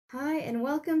Hi, and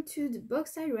welcome to the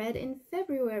books I read in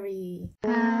February.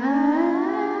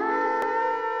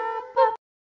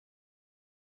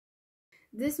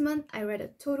 This month I read a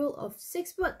total of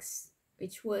 6 books,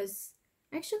 which was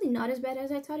actually not as bad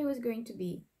as I thought it was going to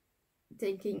be,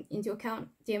 taking into account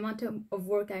the amount of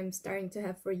work I'm starting to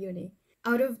have for uni.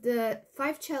 Out of the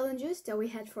 5 challenges that we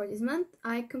had for this month,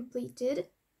 I completed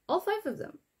all 5 of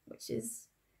them, which is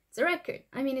it's a record.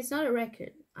 I mean, it's not a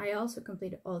record. I also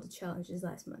completed all the challenges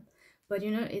last month. But you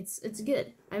know, it's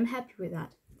good. I'm happy with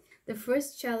that. The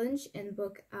first challenge and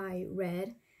book I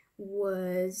read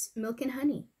was Milk and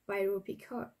Honey by Rupi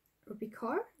Kaur. Rupi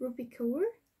Kaur?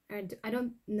 I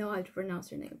don't know how to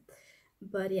pronounce her name.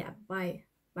 But yeah, by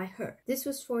her. This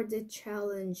was for the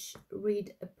challenge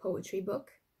Read a Poetry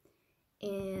Book.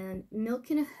 And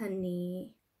Milk and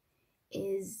Honey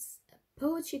is a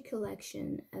poetry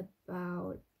collection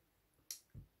about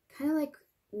kind of like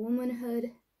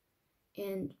womanhood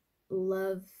and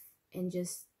love and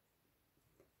just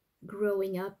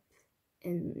growing up,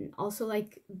 and also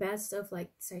like bad stuff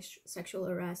like sexual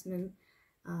harassment,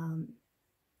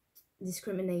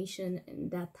 discrimination, and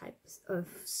that type of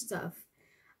stuff.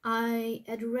 I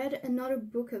had read another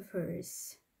book of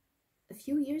hers a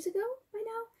few years ago by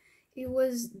now. It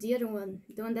was the other one,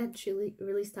 the one that she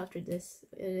released after this.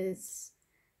 It is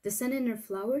The Sun and Her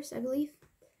Flowers, I believe.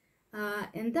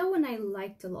 And that one I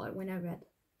liked a lot when I read.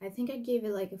 I think I gave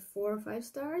it like a 4 or 5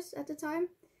 stars at the time.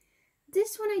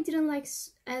 This one I didn't like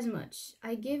as much.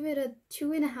 I gave it a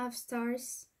 2.5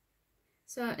 stars.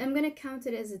 So I'm gonna count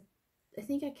it as I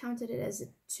think I counted it as a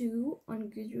 2 on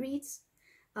Goodreads.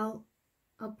 I'll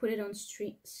put it on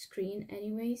screen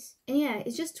anyways. And yeah,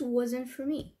 it just wasn't for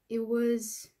me.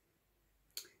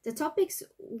 The topics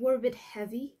were a bit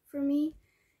heavy for me,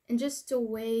 and just the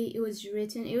way it was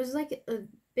written, it was like a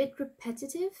bit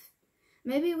repetitive.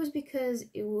 Maybe it was because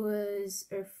it was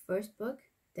her first book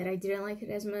that I didn't like it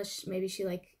as much. Maybe she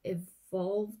like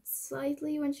evolved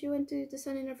slightly when she went to The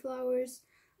Sun and Her Flowers.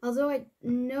 Although I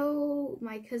know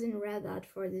my cousin read that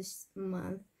for this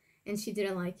month and she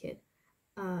didn't like it.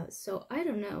 So I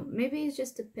don't know. Maybe it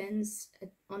just depends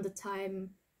on the time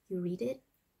you read it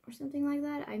or something like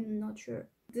that. I'm not sure.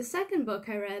 The second book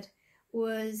I read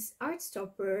was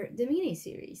Heartstopper, the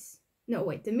mini-series. No,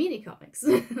 wait, the mini-comics.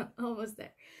 Almost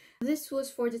there. This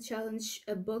was for the challenge,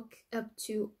 a book up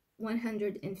to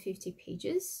 150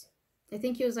 pages. I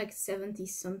think it was like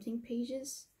 70-something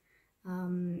pages.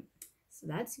 So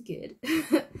that's good.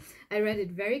 I read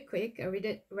it very quick. I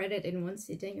read it in one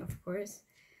sitting, of course.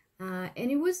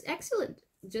 And it was excellent.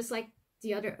 Just like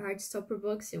the other Heartstopper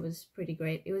books, it was pretty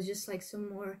great. It was just like some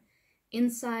more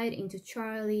insight into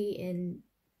Charlie and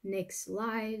Nick's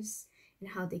lives and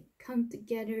how they come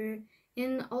together,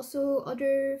 and also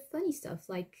other funny stuff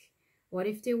like what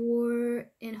if they were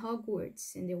in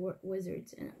Hogwarts and they were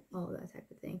wizards and all that type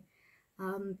of thing.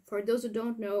 For those who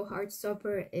don't know,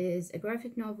 Heartstopper is a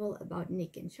graphic novel about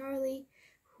Nick and Charlie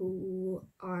who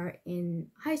are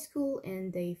in high school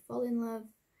and they fall in love,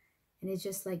 and it's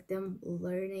just like them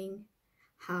learning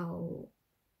how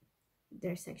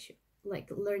their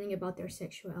learning about their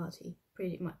sexuality,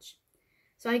 pretty much.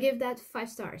 So I give that 5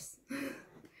 stars.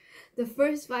 The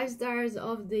first 5 stars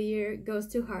of the year goes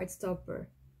to Heartstopper.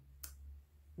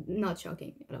 Not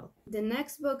shocking at all. The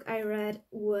next book I read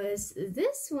was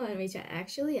this one, which I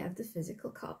actually have the physical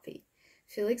copy.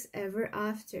 Felix Ever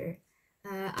After.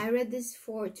 I read this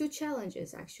for 2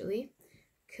 challenges actually,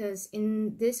 because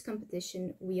in this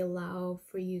competition we allow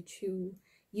for you to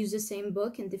use the same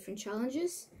book in different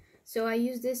challenges. So I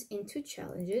used this in 2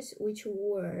 challenges, which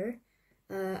were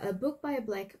a book by a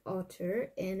black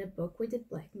author and a book with a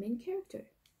black main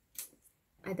character.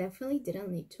 I definitely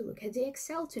didn't need to look at the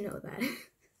Excel to know that.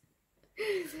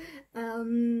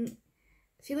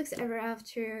 Felix Ever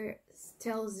After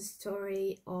tells the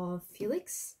story of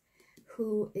Felix,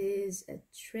 who is a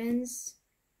trans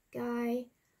guy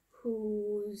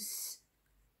whose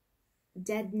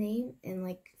dead name and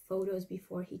like photos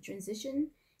before he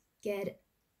transitioned get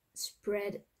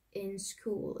spread in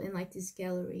school in like this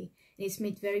gallery, and it's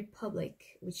made very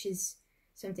public, which is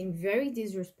something very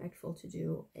disrespectful to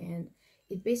do. And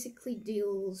it basically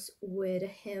deals with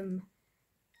him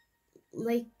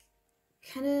like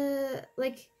kind of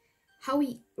like how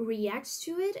he reacts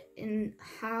to it and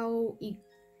how he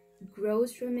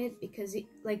grows from it, because it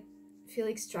like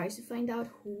Felix tries to find out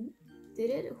who did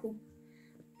it, who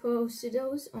posted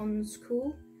those on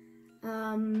school.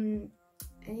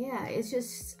 And yeah, it's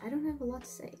just, I don't have a lot to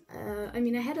say. I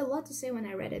mean, I had a lot to say when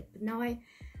I read it, but now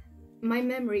my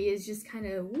memory is just kind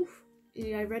of woof.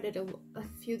 I read it a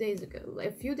few days ago,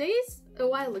 a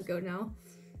while ago now.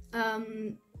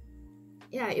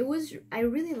 yeah, it was, I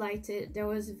really liked it. There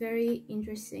was very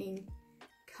interesting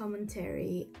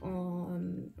commentary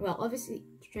on, well, obviously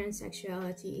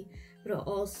transsexuality, but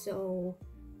also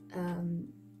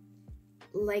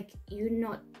like you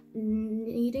not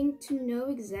needing to know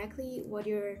exactly what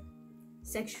your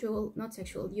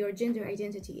your gender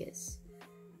identity is.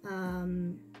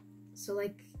 So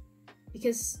like,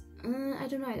 because I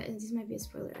don't know, this might be a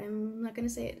spoiler, I'm not gonna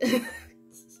say it.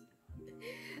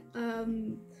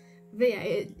 But yeah,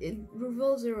 it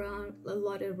revolves around a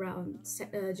lot around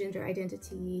gender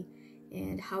identity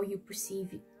and how you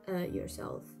perceive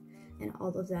yourself and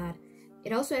all of that.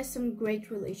 It also has some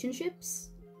great relationships,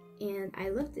 and I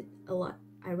loved it a lot.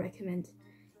 I recommend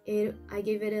it. I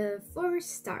gave it a 4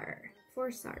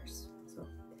 stars, so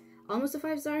almost a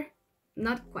 5-star,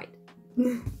 not quite.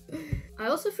 I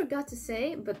also forgot to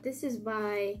say, but this is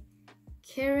by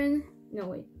Kaysen.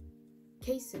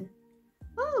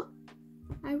 Oh,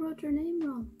 I wrote her name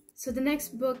wrong. So the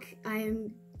next book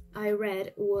I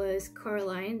read was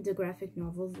Coraline, the graphic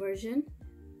novel version,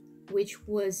 which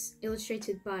was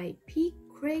illustrated by P.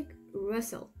 Craig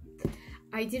Russell.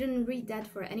 I didn't read that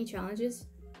for any challenges.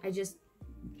 I just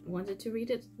wanted to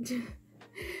read it.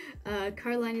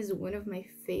 Coraline is one of my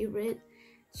favorite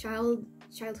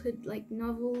childhood like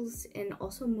novels and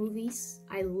also movies.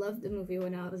 I loved the movie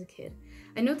when I was a kid.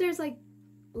 I know there's like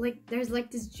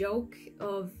this joke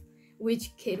of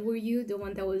which kid were you, the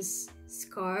one that was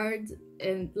scarred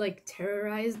and like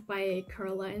terrorized by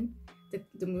Caroline,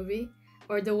 the movie,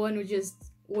 or the one who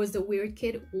just was the weird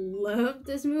kid who loved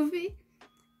this movie?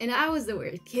 And I was the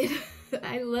weird kid.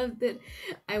 I loved it.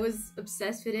 I was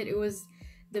obsessed with it. It was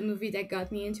the movie that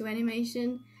got me into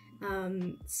animation.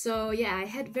 So yeah, I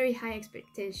had very high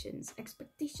expectations.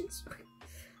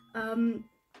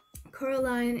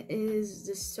 Coraline is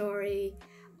the story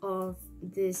of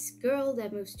this girl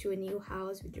that moves to a new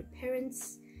house with her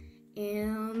parents,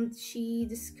 and she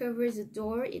discovers a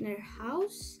door in her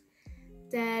house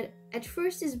that at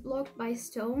first is blocked by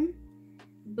stone,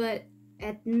 but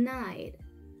at night,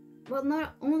 well,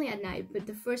 not only at night, but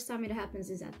the first time it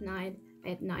happens is at night,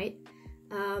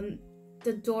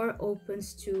 the door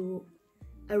opens to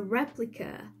a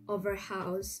replica of her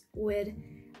house with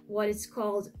what is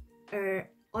called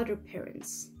her other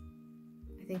parents.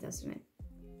 I think that's the name.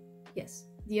 Yes,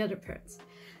 the other parents,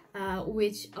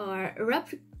 which are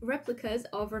replicas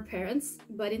of her parents,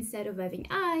 but instead of having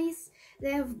eyes,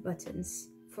 they have buttons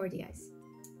for the eyes.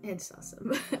 And it's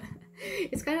awesome.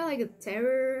 It's kind of like a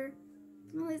terror.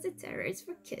 Well, is it terror? It's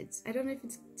for kids. I don't know if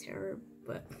it's terror,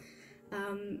 but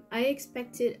I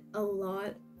expected a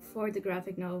lot for the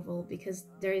graphic novel because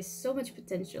there is so much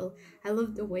potential. I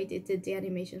love the way they did the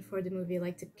animation for the movie,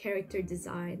 like the character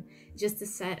design, just the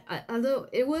set. Although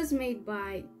it was made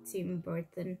by Tim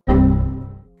Burton,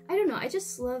 I don't know, I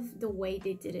just love the way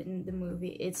they did it in the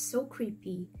movie. It's so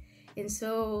creepy, and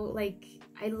so like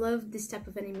I love this type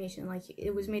of animation. Like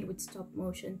it was made with stop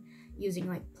motion using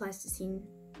like plasticine,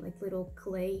 like little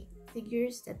clay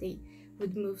figures that they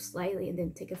would move slightly and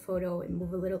then take a photo and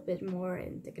move a little bit more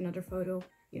and take another photo,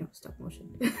 you know, stop motion.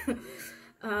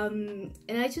 And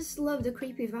I just love the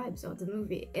creepy vibes of the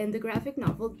movie, and the graphic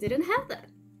novel didn't have that,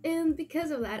 and because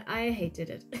of that I hated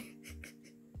it.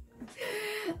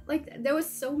 Like there was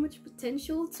so much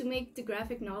potential to make the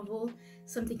graphic novel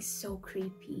something so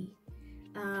creepy,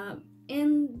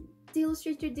 and the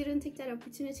illustrator didn't take that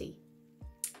opportunity.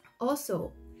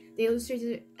 Also, the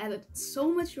illustrator added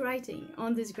so much writing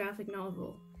on this graphic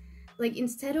novel. Like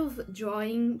instead of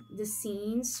drawing the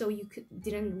scenes so you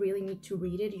didn't really need to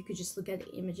read it, you could just look at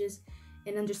the images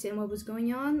and understand what was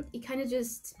going on, it kind of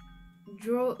just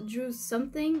drew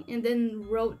something and then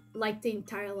wrote like the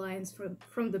entire lines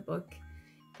from the book.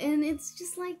 And it's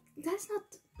just like, that's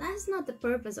not the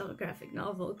purpose of a graphic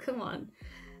novel. Come on.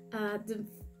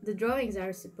 The drawings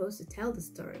are supposed to tell the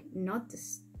story, not the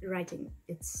writing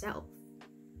itself.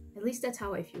 At least that's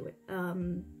how I view it.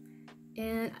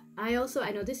 And I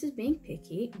know this is being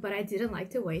picky, but I didn't like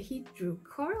the way he drew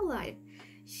Coraline.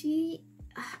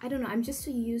 I don't know, I'm just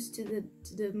so used to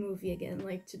the movie again,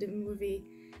 like to the movie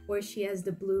where she has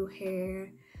the blue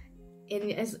hair,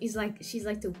 and she's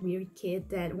like the weird kid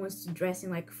that wants to dress in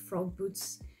like frog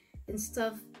boots and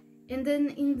stuff. And then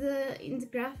in the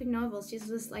graphic novel, she's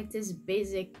just like this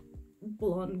basic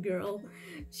blonde girl.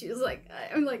 She's like,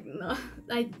 I'm like,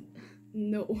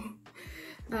 no.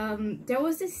 There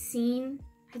was this scene,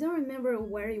 I don't remember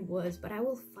where it was, but I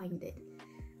will find it.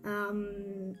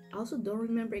 I also don't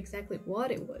remember exactly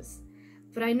what it was,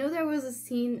 but I know there was a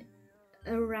scene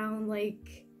around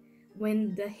like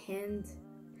when the hand...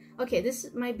 Okay,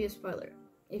 this might be a spoiler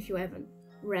if you haven't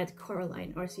read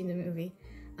Coraline or seen the movie.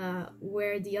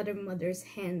 where the other mother's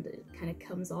hand kind of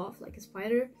comes off like a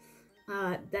spider.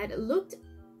 That looked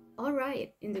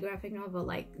alright in the graphic novel,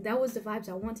 like that was the vibes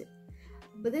I wanted.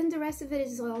 But then the rest of it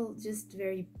is all just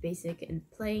very basic and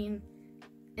plain.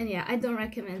 And yeah, I don't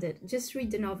recommend it. Just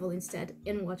read the novel instead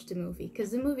and watch the movie,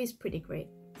 because the movie is pretty great.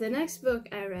 The next book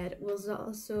I read was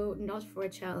also not for a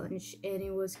challenge, and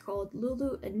it was called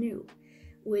Lulu Anew,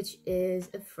 which is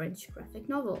a French graphic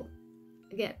novel.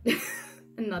 Again,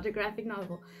 another graphic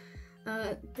novel.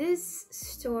 This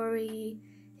story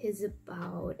is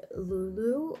about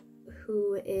Lulu,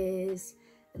 who is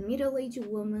a middle-aged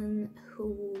woman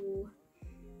who...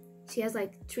 She has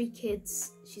like 3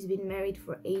 kids, she's been married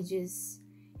for ages,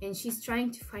 and she's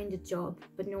trying to find a job,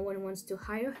 but no one wants to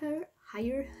hire her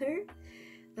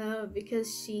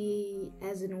because she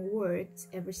hasn't worked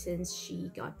ever since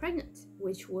she got pregnant,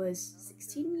 which was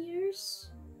 16 years?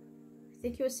 I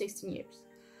think it was 16 years.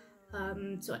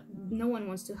 So no one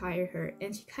wants to hire her,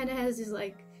 and she kind of has this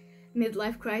like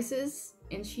midlife crisis,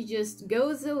 and she just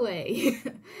goes away.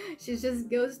 She just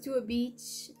goes to a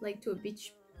beach, like to a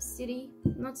beach city,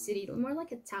 not city, more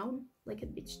like a town, like a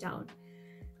beach town,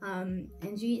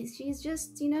 and she's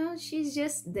just, you know, she's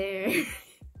just there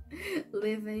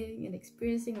living and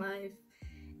experiencing life.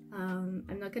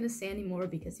 I'm not gonna say anymore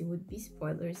because it would be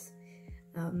spoilers,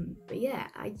 but yeah,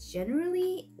 I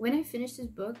generally, when I finished this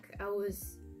book, I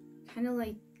was kind of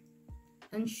like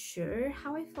unsure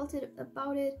how I felt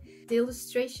about it. The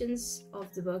illustrations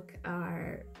of the book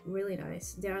are really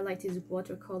nice. They are like this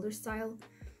watercolor style.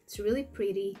 It's really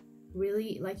pretty,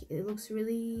 really, like, it looks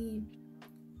really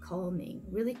calming,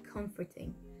 really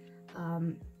comforting.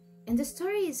 And the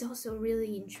story is also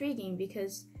really intriguing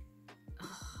because,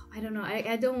 I don't know,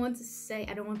 I don't want to say,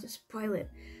 I don't want to spoil it,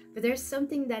 but there's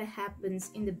something that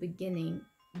happens in the beginning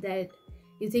that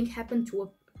you think happened to a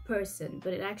person,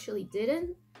 but it actually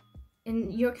didn't.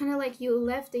 And you're kind of like, you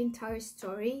left the entire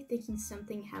story thinking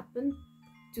something happened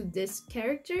to this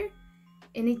character,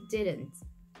 and it didn't.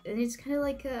 And it's kind of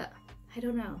like a, I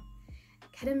don't know,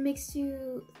 kind of makes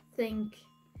you think.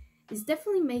 It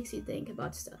definitely makes you think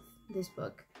about stuff, this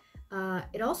book.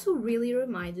 It also really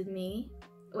reminded me,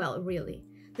 well, really,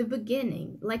 the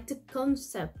beginning, like the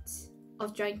concept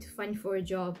of trying to find for a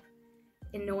job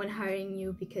and no one hiring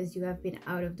you because you have been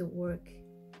out of the work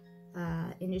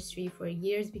industry for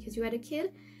years because you had a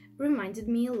kid, reminded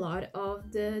me a lot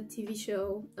of the TV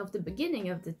show, of the beginning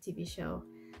of the TV show.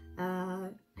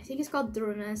 I think it's called The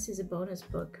Romance is a Bonus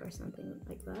Book or something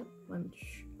like that. Let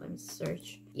me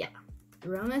search. Yeah, The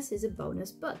Romance is a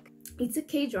Bonus Book. It's a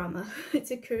K-drama.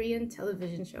 It's a Korean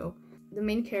television show. The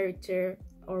main character,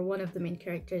 or one of the main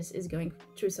characters, is going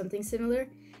through something similar,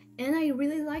 and I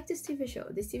really like this TV show.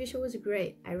 This TV show was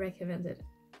great. I recommend it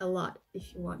a lot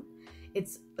if you want.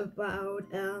 It's about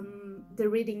the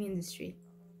reading industry.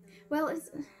 Well,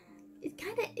 it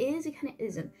kind of is, it kind of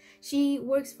isn't. She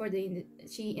works for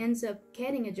she ends up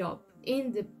getting a job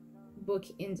in the book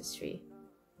industry.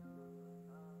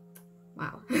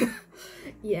 Wow.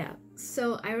 Yeah,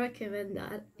 so I recommend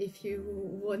that if you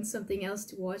want something else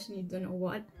to watch and you don't know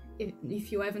what.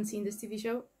 If you haven't seen this TV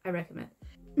show, I recommend.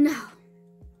 Now,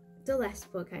 the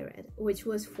last book I read, which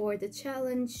was for the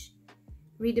challenge,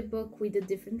 read a book with a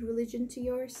different religion to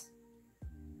yours.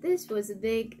 This was a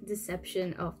big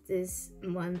deception of this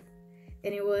month,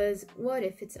 and it was What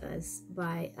If It's Us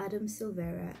by Adam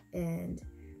Silvera and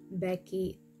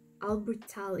Becky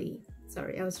Albertalli.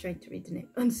 Sorry, I was trying to read the name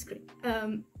on the screen.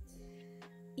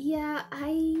 Yeah,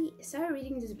 I started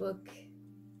reading this book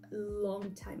a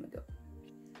long time ago.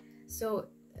 So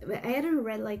I hadn't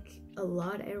read like a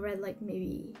lot. I read like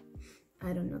maybe,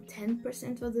 I don't know,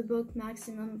 10% of the book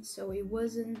maximum. So it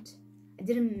wasn't, I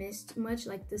didn't miss much.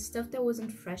 Like the stuff that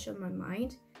wasn't fresh on my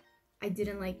mind, I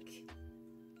didn't like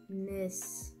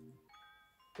miss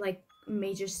like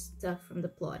major stuff from the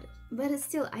plot. But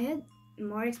still, I had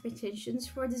more expectations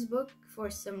for this book for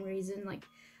some reason. Like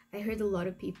I heard a lot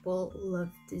of people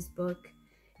love this book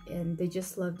and they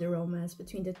just love the romance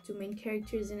between the two main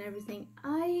characters and everything.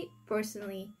 I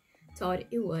personally thought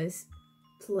it was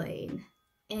plain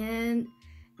and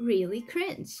really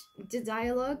cringe. The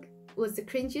dialogue was the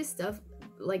cringiest stuff,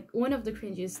 like one of the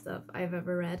cringiest stuff I've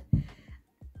ever read.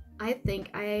 I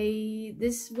think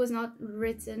this was not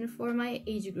written for my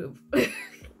age group.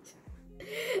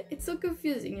 It's so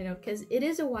confusing, you know, because it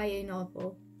is a YA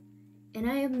novel, and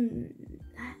I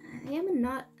am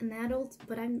not an adult,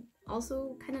 but I'm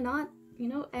also kind of not, you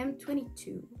know. I'm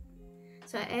 22,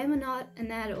 so I am not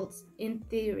an adult in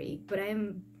theory, but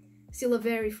I'm still a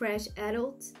very fresh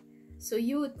adult. So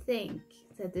you would think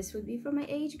that this would be for my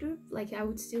age group, like I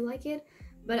would still like it,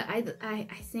 but I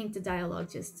think the dialogue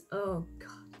just, oh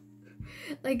god,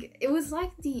 Like, it was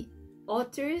like the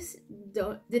authors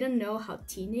didn't know how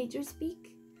teenagers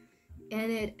speak,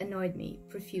 and it annoyed me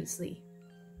profusely.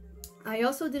 I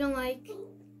also didn't like,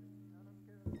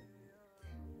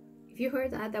 if you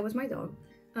heard that, that was my dog.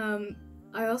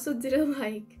 I also didn't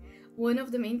like one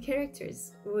of the main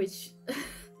characters, which,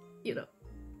 you know,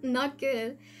 not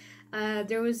good.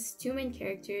 There was two main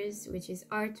characters, which is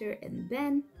Arthur and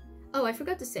Ben. Oh, I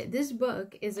forgot to say, this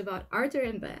book is about Arthur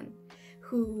and Ben,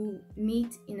 who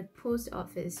meet in a post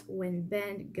office when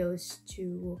Ben goes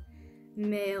to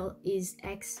mail his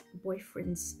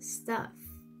ex-boyfriend's stuff.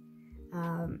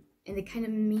 And they kind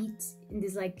of meet in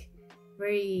this like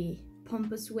very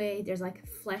pompous way. There's like a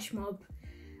flash mob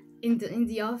in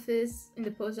the office, in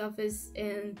the post office,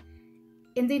 and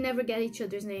they never get each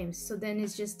other's names. So then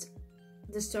it's just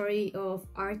the story of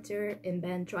Arthur and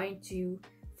Ben trying to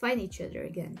find each other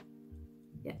again.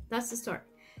 Yeah, that's the start.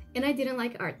 And I didn't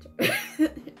like Arthur.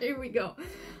 Here we go.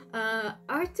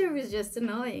 Arthur was just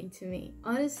annoying to me.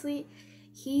 Honestly,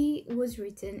 he was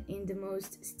written in the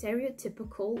most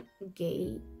stereotypical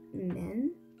gay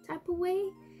men type of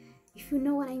way, if you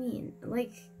know what I mean.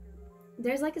 Like,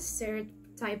 there's like a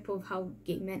stereotype of how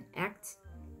gay men act,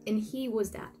 and he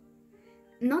was that.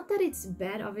 Not that it's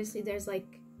bad, obviously there's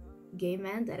like gay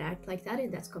men that act like that,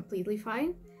 and that's completely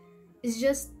fine. It's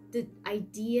just the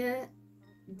idea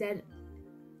that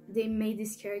they made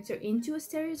this character into a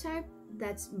stereotype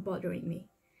that's bothering me.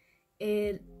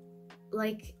 It's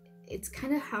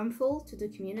kind of harmful to the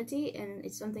community, and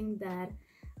it's something that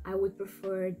I would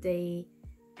prefer they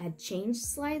had changed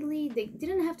slightly. They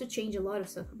didn't have to change a lot of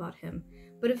stuff about him,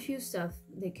 but a few stuff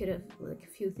they could have, like a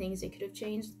few things they could have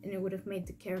changed, and it would have made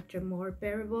the character more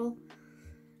bearable.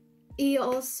 It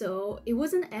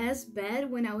wasn't as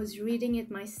bad when I was reading it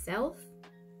myself,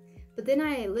 but then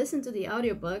I listened to the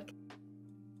audiobook.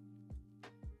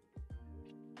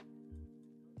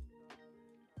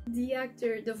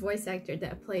 The voice actor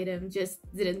that played him just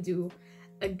didn't do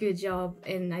a good job,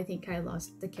 and I think I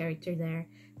lost the character there.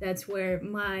 That's where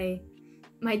my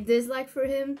dislike for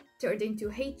him turned into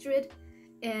hatred,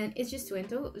 and it just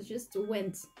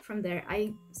went from there.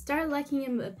 I started liking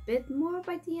him a bit more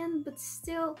by the end, but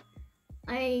still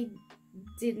I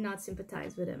did not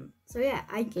sympathize with him. So yeah,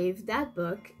 I gave that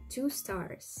book 2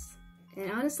 stars, and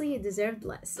honestly it deserved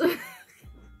less.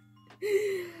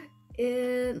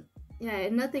 And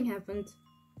nothing happened.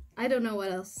 I don't know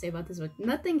what else to say about this book.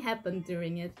 Nothing happened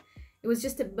during it. It was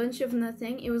just a bunch of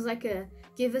nothing. It was like a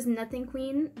give us nothing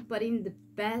queen, but in the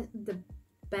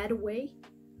bad way,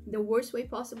 the worst way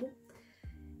possible.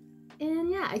 And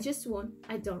yeah, I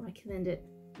don't recommend it.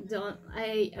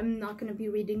 I am not gonna be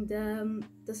reading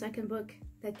the second book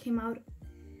that came out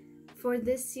for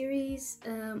this series.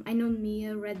 I know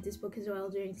Mia read this book as well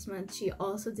during this month. She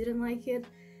also didn't like it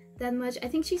that much. I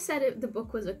think she said the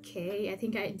book was okay. I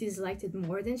think I disliked it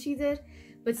more than she did,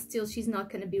 but still she's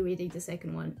not gonna be reading the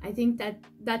second one. I think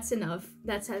that's enough.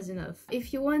 That says enough.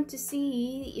 If you want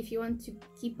to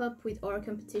keep up with our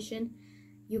competition,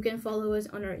 you can follow us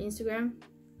on our Instagram.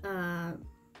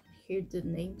 Here the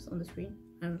names on the screen,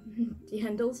 the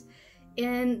handles,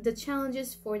 and the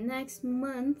challenges for next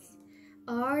month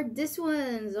are this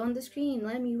ones on the screen.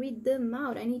 Let me read them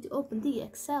out. I need to open the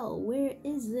Excel. Where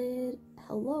is it?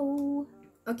 Hello.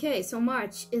 Okay, so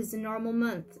March is the normal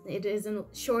month. It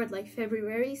isn't short like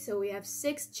February, so we have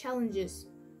 6 challenges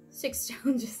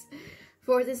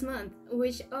for this month,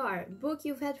 which are book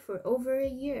you've had for over a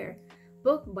year,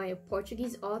 book by a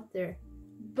Portuguese author,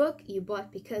 book you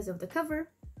bought because of the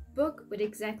cover, book with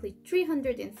exactly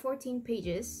 314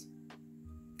 pages.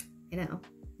 You know,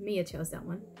 Mia chose that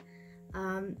one.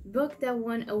 Book that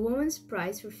won a Women's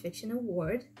Prize for Fiction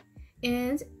award,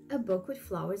 and a book with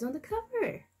flowers on the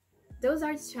cover. Those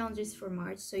are the challenges for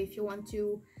March, so if you want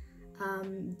to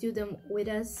do them with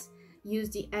us, use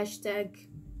the hashtag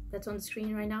that's on the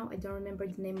screen right now. I don't remember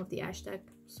the name of the hashtag,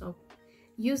 so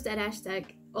use that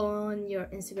hashtag on your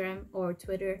Instagram or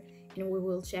Twitter, and we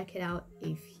will check it out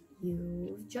if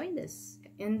you've joined us.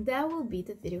 And that will be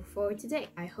the video for today.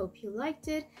 I hope you liked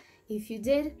it. If you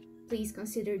did, please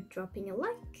consider dropping a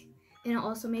like, and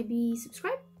also maybe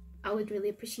subscribe. I would really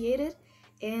appreciate it,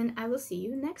 and I will see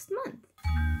you next month.